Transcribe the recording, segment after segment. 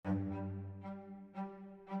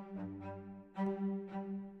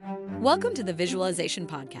Welcome to the Visualization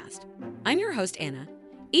Podcast. I'm your host, Anna.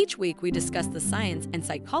 Each week, we discuss the science and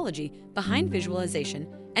psychology behind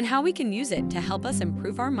visualization and how we can use it to help us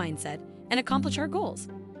improve our mindset and accomplish our goals.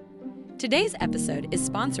 Today's episode is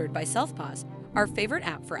sponsored by Selfpause, our favorite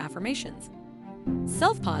app for affirmations.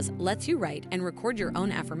 Selfpause lets you write and record your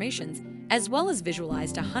own affirmations, as well as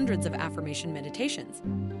visualize to hundreds of affirmation meditations.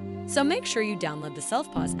 So make sure you download the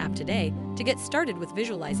Selfpause app today to get started with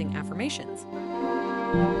visualizing affirmations.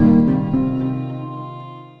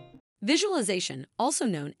 Visualization, also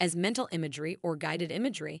known as mental imagery or guided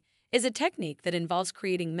imagery, is a technique that involves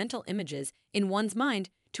creating mental images in one's mind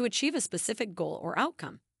to achieve a specific goal or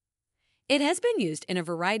outcome. It has been used in a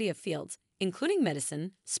variety of fields, including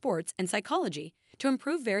medicine, sports, and psychology, to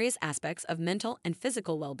improve various aspects of mental and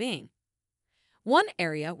physical well-being. One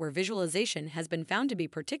area where visualization has been found to be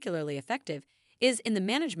particularly effective is in the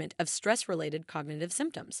management of stress-related cognitive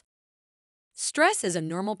symptoms. Stress is a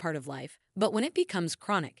normal part of life, but when it becomes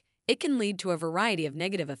chronic, it can lead to a variety of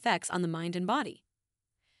negative effects on the mind and body.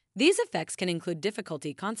 These effects can include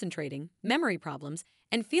difficulty concentrating, memory problems,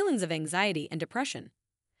 and feelings of anxiety and depression.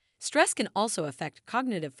 Stress can also affect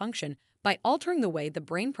cognitive function by altering the way the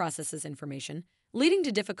brain processes information, leading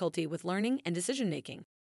to difficulty with learning and decision-making.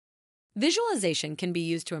 Visualization can be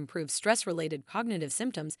used to improve stress-related cognitive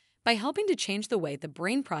symptoms by helping to change the way the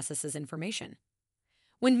brain processes information.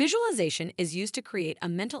 When visualization is used to create a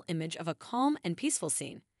mental image of a calm and peaceful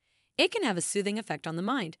scene, it can have a soothing effect on the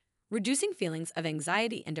mind, reducing feelings of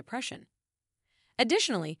anxiety and depression.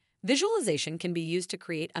 Additionally, visualization can be used to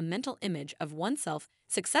create a mental image of oneself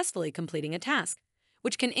successfully completing a task,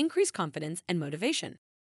 which can increase confidence and motivation.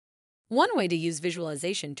 One way to use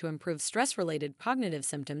visualization to improve stress-related cognitive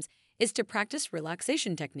symptoms is to practice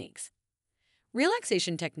relaxation techniques.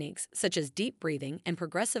 Relaxation techniques, such as deep breathing and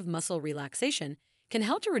progressive muscle relaxation, can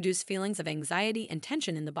help to reduce feelings of anxiety and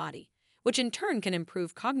tension in the body, which in turn can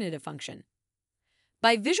improve cognitive function.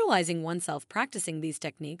 By visualizing oneself practicing these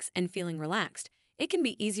techniques and feeling relaxed, it can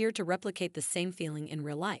be easier to replicate the same feeling in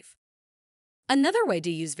real life. Another way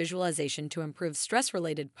to use visualization to improve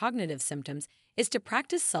stress-related cognitive symptoms is to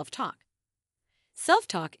practice self-talk.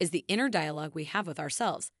 Self-talk is the inner dialogue we have with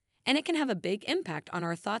ourselves, and it can have a big impact on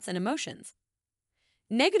our thoughts and emotions.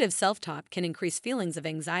 Negative self-talk can increase feelings of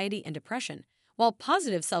anxiety and depression, while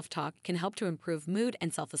positive self-talk can help to improve mood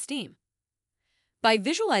and self-esteem. By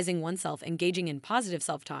visualizing oneself engaging in positive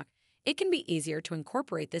self-talk, it can be easier to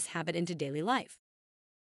incorporate this habit into daily life.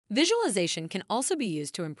 Visualization can also be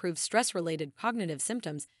used to improve stress-related cognitive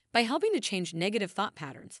symptoms by helping to change negative thought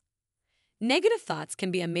patterns. Negative thoughts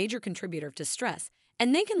can be a major contributor to stress,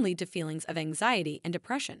 and they can lead to feelings of anxiety and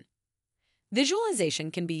depression.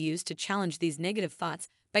 Visualization can be used to challenge these negative thoughts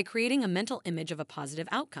by creating a mental image of a positive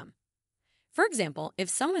outcome. For example, if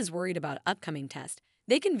someone is worried about an upcoming test,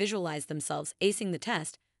 they can visualize themselves acing the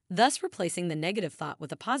test, thus replacing the negative thought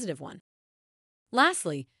with a positive one.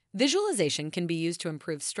 Lastly, visualization can be used to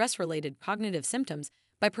improve stress-related cognitive symptoms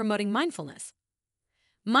by promoting mindfulness.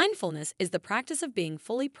 Mindfulness is the practice of being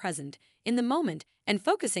fully present in the moment and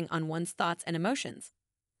focusing on one's thoughts and emotions.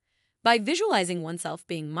 By visualizing oneself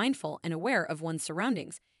being mindful and aware of one's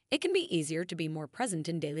surroundings, it can be easier to be more present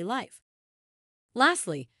in daily life.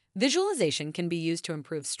 Lastly, visualization can be used to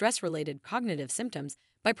improve stress-related cognitive symptoms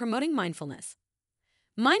by promoting mindfulness.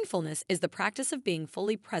 Mindfulness is the practice of being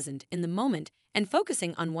fully present in the moment and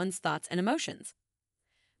focusing on one's thoughts and emotions.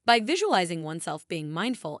 By visualizing oneself being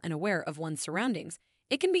mindful and aware of one's surroundings,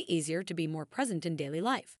 it can be easier to be more present in daily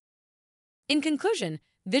life. In conclusion,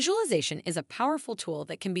 visualization is a powerful tool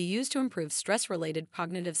that can be used to improve stress-related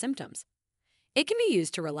cognitive symptoms. It can be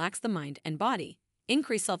used to relax the mind and body,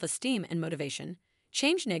 increase self-esteem and motivation,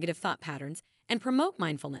 change negative thought patterns, and promote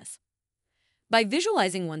mindfulness. By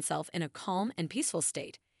visualizing oneself in a calm and peaceful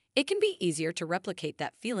state, it can be easier to replicate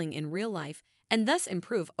that feeling in real life and thus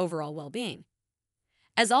improve overall well-being.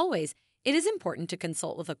 As always, it is important to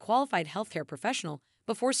consult with a qualified healthcare professional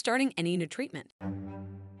before starting any new treatment.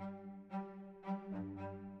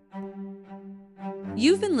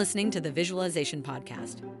 You've been listening to the Visualization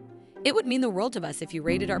Podcast. It would mean the world to us if you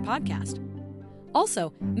rated our podcast.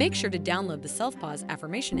 Also, make sure to download the Selfpause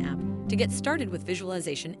Affirmation app to get started with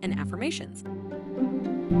visualization and affirmations.